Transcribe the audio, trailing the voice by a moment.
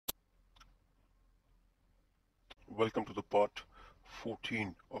welcome to the part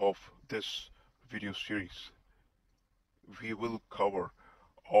 14 of this video series. We will cover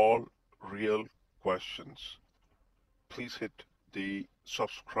all real questions. Please hit the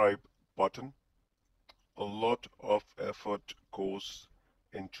subscribe button. A lot of effort goes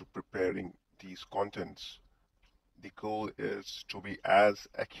into preparing these contents. The goal is to be as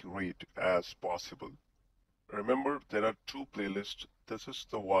accurate as possible. Remember, there are two playlists. This is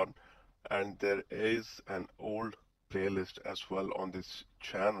the one, and there is an old playlist as well on this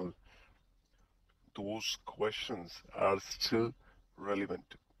channel. Those questions are still relevant.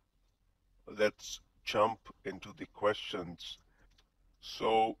 Let's jump into the questions.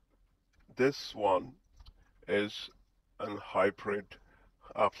 So this one is an hybrid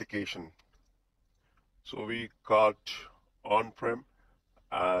application. So we got on-prem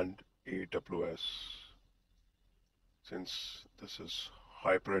and AWS. Since this is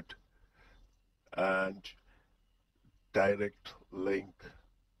hybrid and direct link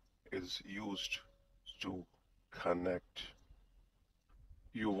is used to connect.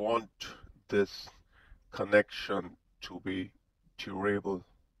 You want this connection to be durable.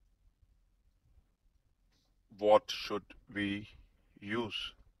 What should we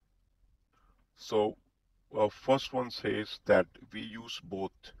use? So first one says that we use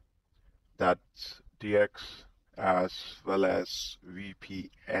both, that's DX as well as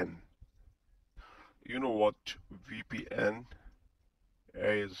VPN. You know what? VPN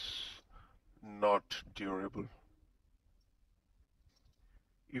is not durable.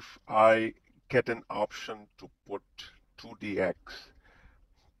 If I get an option to put 2DX,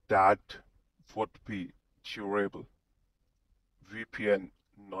 that would be durable. VPN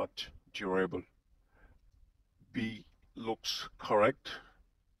not durable. B looks correct.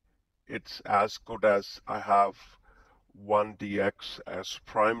 It's as good as I have one DX as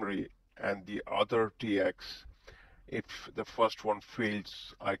primary and the other DX. If the first one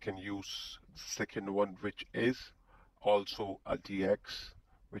fails, I can use the second one, which is also a DX,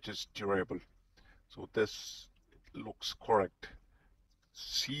 which is durable. So this looks correct.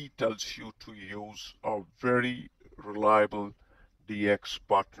 C tells you to use a very reliable DX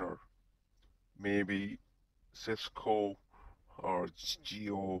partner, maybe Cisco or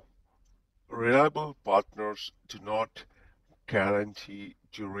Geo. Reliable partners do not guarantee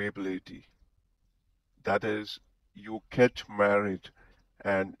durability. That is, you get married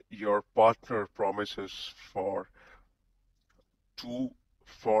and your partner promises for 2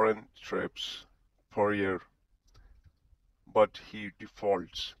 foreign trips per year, but he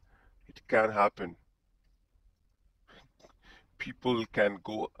defaults. It can happen. People can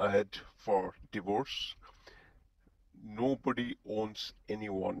go ahead for divorce. Nobody owes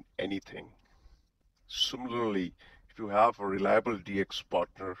anyone anything. Similarly, if you have a reliable DX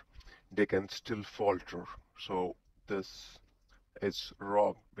partner, they can still falter. So this is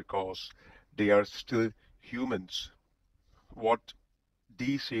wrong because they are still humans. What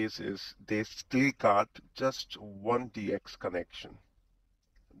D says is they still got just one DX connection.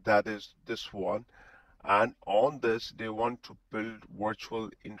 That is this one. And on this, they want to build virtual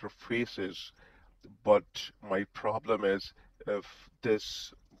interfaces. But my problem is if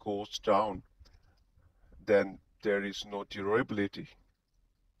this goes down, then there is no durability.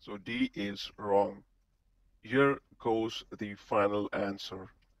 So D is wrong. Here goes the final answer.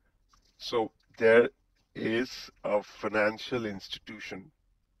 So there is a financial institution,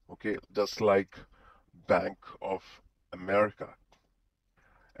 okay, just like Bank of America.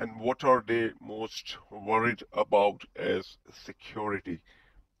 And what are they most worried about is security.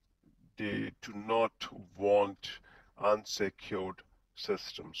 They do not want unsecured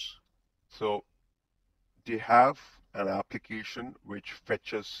systems. So they have an application which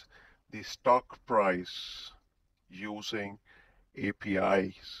fetches the stock price using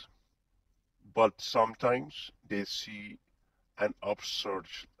APIs. But sometimes they see an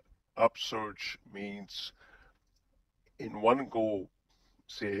upsurge. Upsurge means in one go,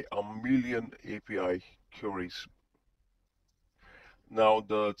 say 1,000,000 API queries. Now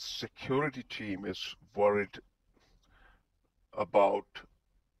the security team is worried about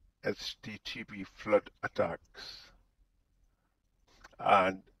HTTP flood attacks.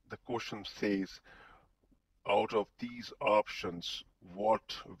 And the question says, out of these options,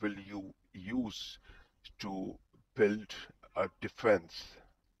 what will you use to build a defense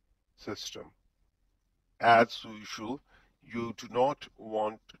system? As usual, you do not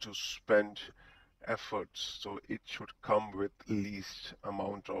want to spend efforts, so it should come with least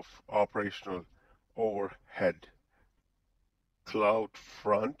amount of operational overhead.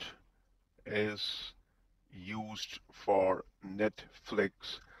 CloudFront is used for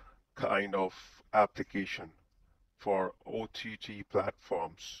Netflix kind of application for OTT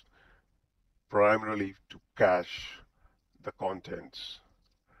platforms, primarily to cache the contents,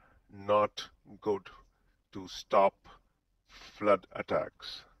 not good to stop flood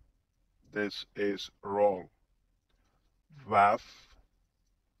attacks. This is wrong. WAF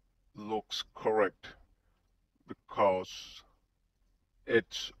looks correct because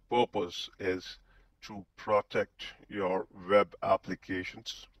its purpose is to protect your web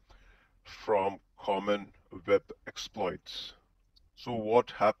applications from common web exploits. So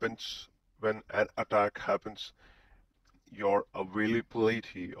what happens when an attack happens? Your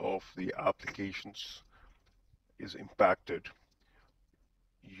availability of the applications is impacted.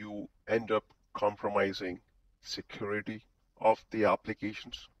 You end up compromising security of the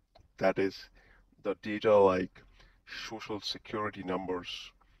applications. That is, the data like social security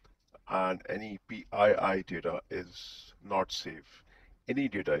numbers and any PII data is not safe. Any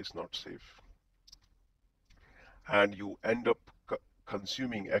data is not safe. And you end up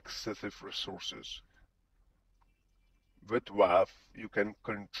consuming excessive resources. With WAF, you can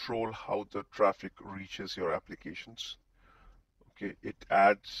control how the traffic reaches your applications. Okay, it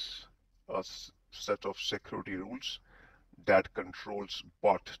adds a set of security rules that controls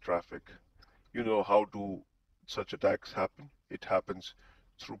bot traffic. You know how do such attacks happen? It happens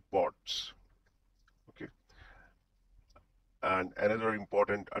through bots. Okay, and another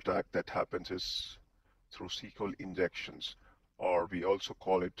important attack that happens is through SQL injections, or we also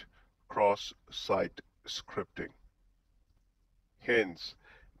call it cross-site scripting. Hence,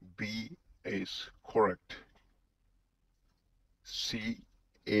 B is correct. C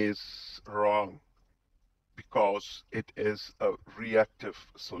is wrong because it is a reactive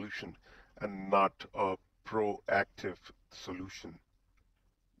solution and not a proactive solution.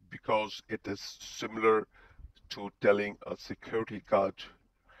 Because it is similar to telling a security guard,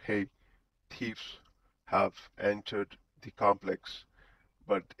 hey, thieves have entered the complex,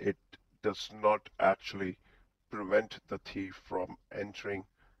 but it does not actually prevent the thief from entering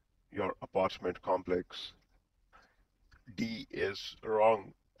your apartment complex. D is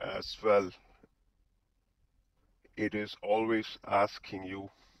wrong as well. It is always asking you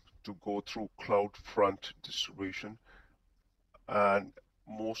to go through CloudFront distribution, and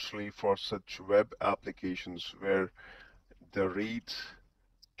mostly for such web applications where the reads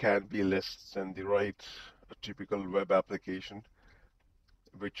can be less than the writes. A typical web application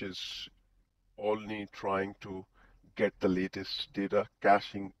which is only trying to get the latest data,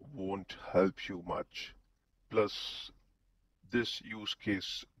 caching won't help you much. Plus, this use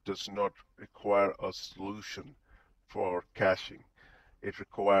case does not require a solution for caching. It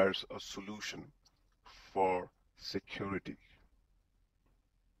requires a solution for security.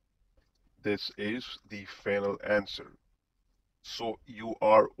 This is the final answer. So you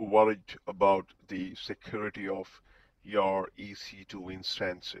are worried about the security of your EC2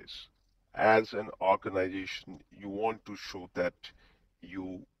 instances. As an organization, you want to show that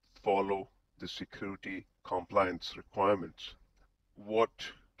you follow the security compliance requirements. What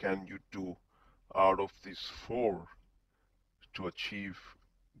can you do out of these four to achieve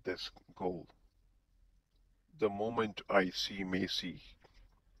this goal? The moment I see Macy,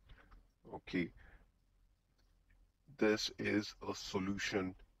 okay, this is a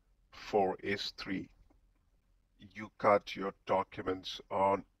solution for S3. You cut your documents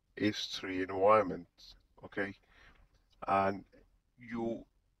on S3 environments, okay, and you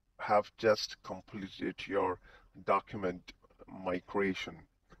have just completed your document migration.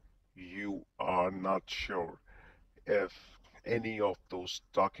 You are not sure if any of those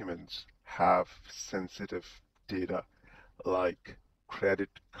documents have sensitive data like credit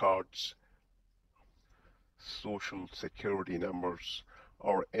cards, social security numbers,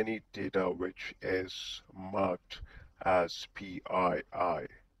 or any data which is marked as PII.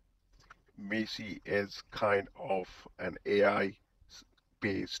 Macy is kind of an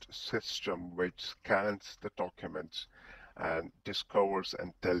AI-based system which scans the documents and discovers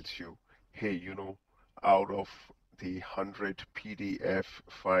and tells you, hey, out of the 100 PDF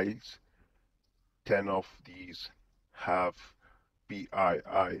files, 10 of these have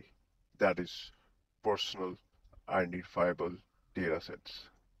PII, that is personal identifiable datasets.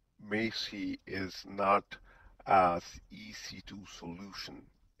 Macy is not as EC2 solution.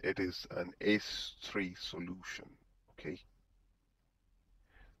 It is an S3 solution, okay?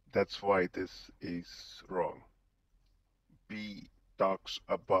 That's why this is wrong. B talks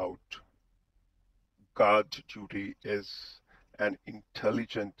about guard duty is an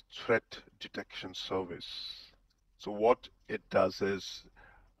intelligent threat detection service. So what it does is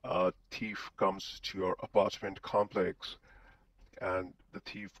a thief comes to your apartment complex and the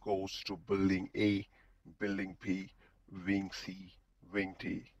thief goes to building A, building B, wing C, wing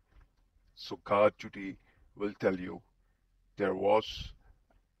D. So guard duty will tell you there was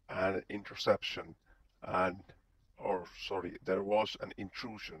an interception there was an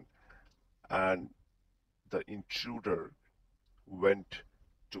intrusion, and the intruder went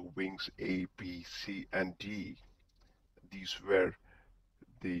to wings A, B, C, and D. These were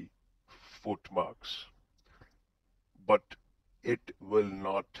the footmarks. But it will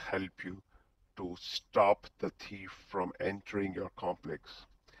not help you to stop the thief from entering your complex.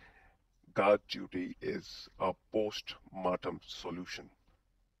 Guard duty is a post-mortem solution.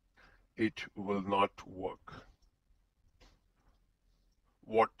 It will not work.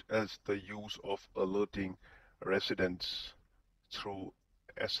 What is the use of alerting residents through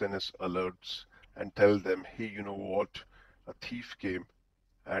SNS alerts and tell them, hey, you know what, a thief came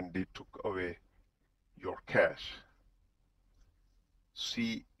and they took away your cash?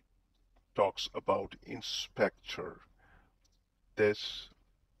 C talks about inspector. This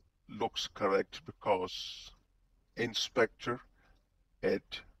looks correct because inspector,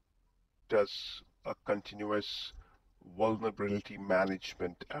 it does a continuous vulnerability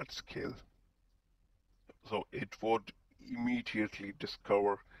management at scale. So it would immediately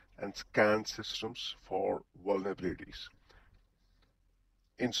discover and scan systems for vulnerabilities.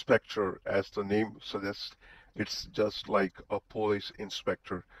 Inspector, as the name suggests, it's just like a police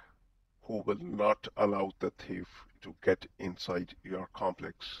inspector who will not allow the thief to get inside your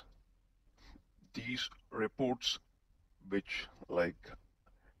complex. These reports,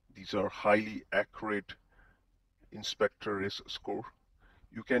 these are highly accurate inspector risk score.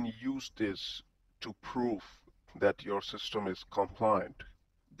 You can use this to prove that your system is compliant.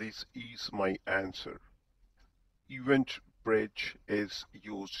 This is my answer. Event Bridge is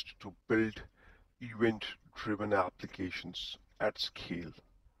used to build event-driven applications at scale.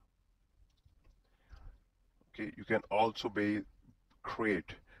 Okay, you can also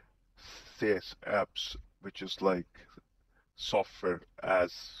create SaaS apps, which is like software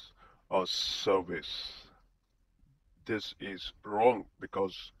as a service. This is wrong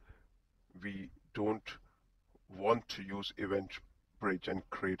because we don't want to use Event Bridge and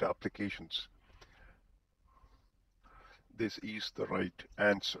create applications. This is the right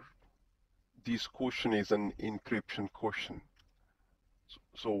answer. This question is an encryption question.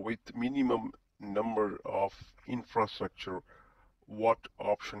 So with minimum number of infrastructure, what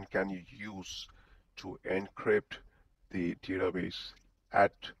option can you use to encrypt the database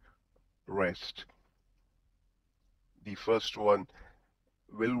at rest? The first one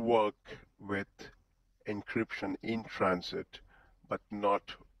will work with encryption in transit, but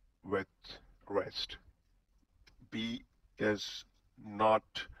not with rest. B is not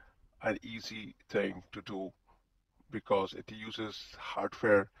an easy thing to do because it uses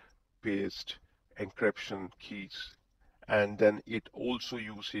hardware-based encryption keys, and then it also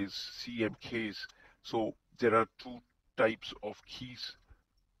uses CMKs. So there are two types of keys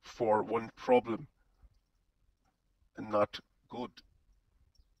for one problem. Not good.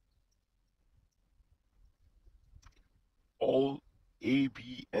 All A,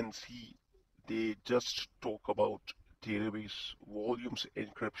 B, and C, they just talk about database volumes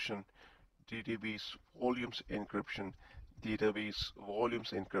encryption, database volumes encryption, database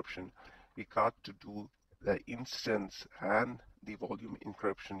volumes encryption. We got to do the instance and the volume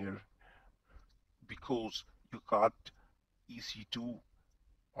encryption here because you got EC2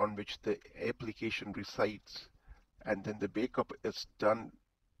 on which the application resides, and then the backup is done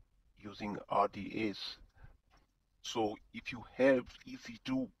using RDAs. So if you have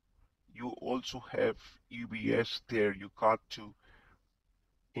EC2, you also have EBS there. You got to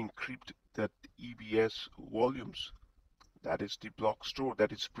encrypt that EBS volumes. That is the block store.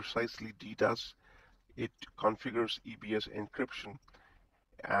 That is precisely DDoS. It configures EBS encryption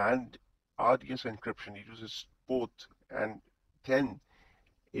and RDS encryption. It uses both, and then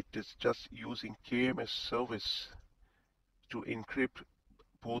it is just using KMS service to encrypt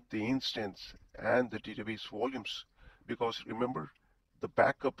both the instance and the database volumes, because remember, the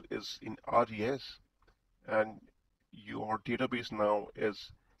backup is in RDS and your database now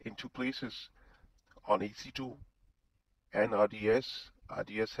is in two places, on EC2 and RDS.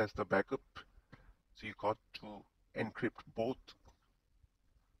 RDS has the backup, so you got to encrypt both.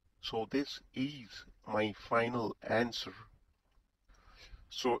 So this is my final answer.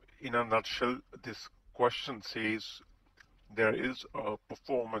 So in a nutshell, this question says there is a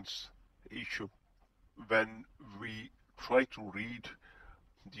performance issue when we try to read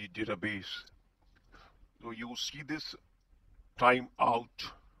the database. So you see this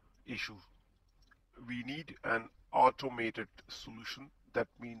timeout issue. We need an automated solution. That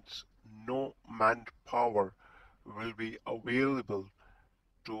means no manpower will be available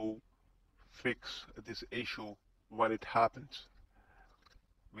to fix this issue when it happens.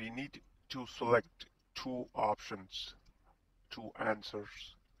 We need to select two options, two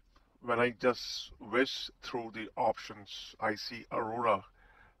answers. When I just whiz through the options, I see Aurora,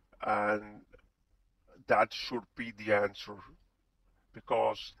 and that should be the answer,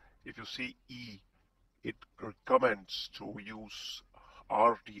 because if you see E, it recommends to use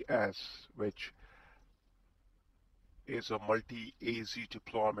RDS, which is a multi-AZ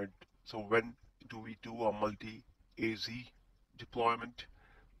deployment. So when do we do a multi-AZ deployment?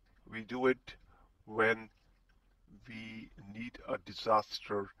 We do it when we need a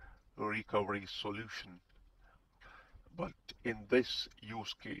disaster recovery solution. But in this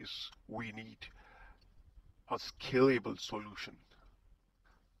use case, we need a scalable solution.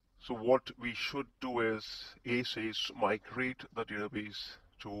 So what we should do is, A says migrate the database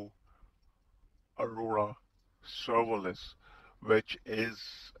to Aurora serverless, which is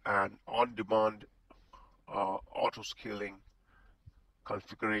an on-demand auto-scaling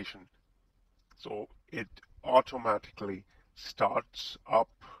configuration. So it automatically starts up,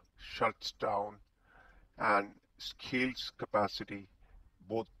 shuts down, and scales capacity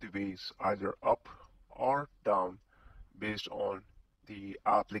both the ways, either up or down, based on the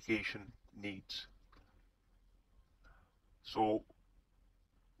application needs. So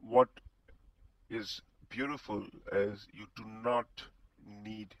what is beautiful is you do not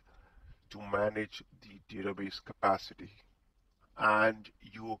need to manage the database capacity, and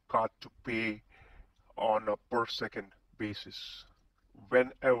you got to pay on a per second basis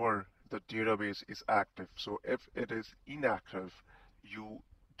whenever the database is active. So if it is inactive, you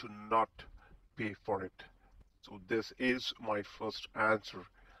do not pay for it. So this is my first answer.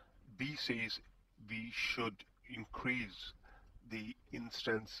 B says we should increase the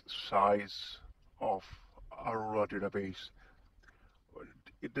instance size of Aurora database.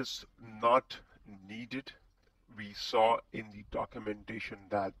 It is not needed. We saw in the documentation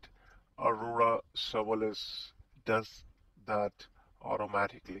that Aurora serverless does that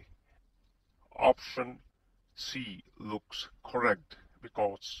automatically. Option C looks correct,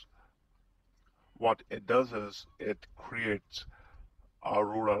 because what it does is it creates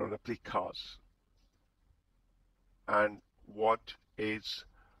Aurora replicas. And what is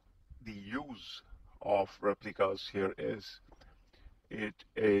the use of replicas here is it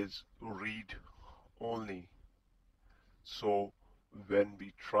is read only. So when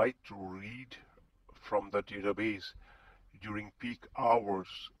we try to read from the database during peak hours,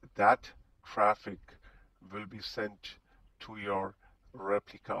 that traffic will be sent to your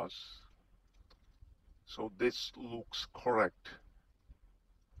replicas. So this looks correct.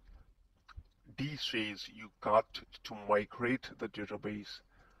 D says you got to migrate the database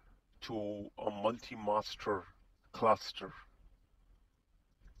to a multi-master cluster.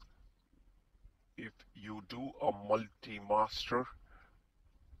 If you do a multi-master,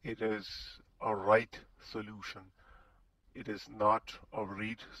 it is a write solution. It is not a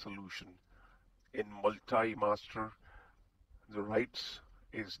read solution. In multi-master, the writes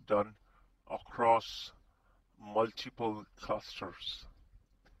is done across multiple clusters.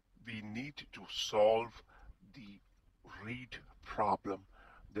 We need to solve the read problem.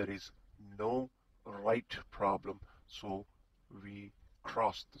 There is no write problem, so we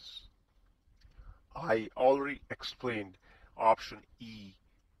cross this. I already explained option E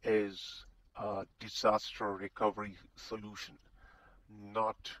is a disaster recovery solution,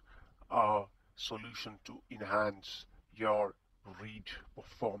 not a solution to enhance your read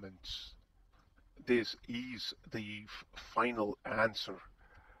performance. This is the final answer.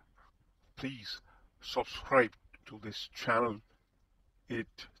 Please subscribe to this channel.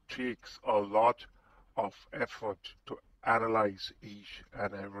 It takes a lot of effort to analyze each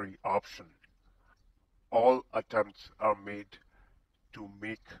and every option. All attempts are made to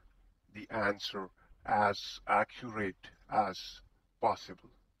make the answer as accurate as possible.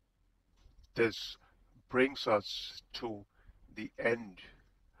 This brings us to the end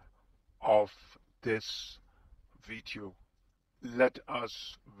of this video. Let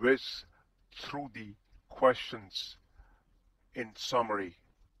us whiz through the questions in summary.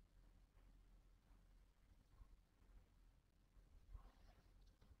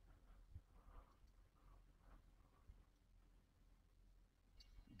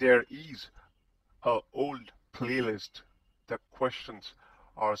 There is an old playlist. The questions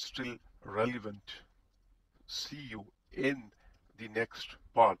are still relevant. See you in the next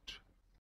part.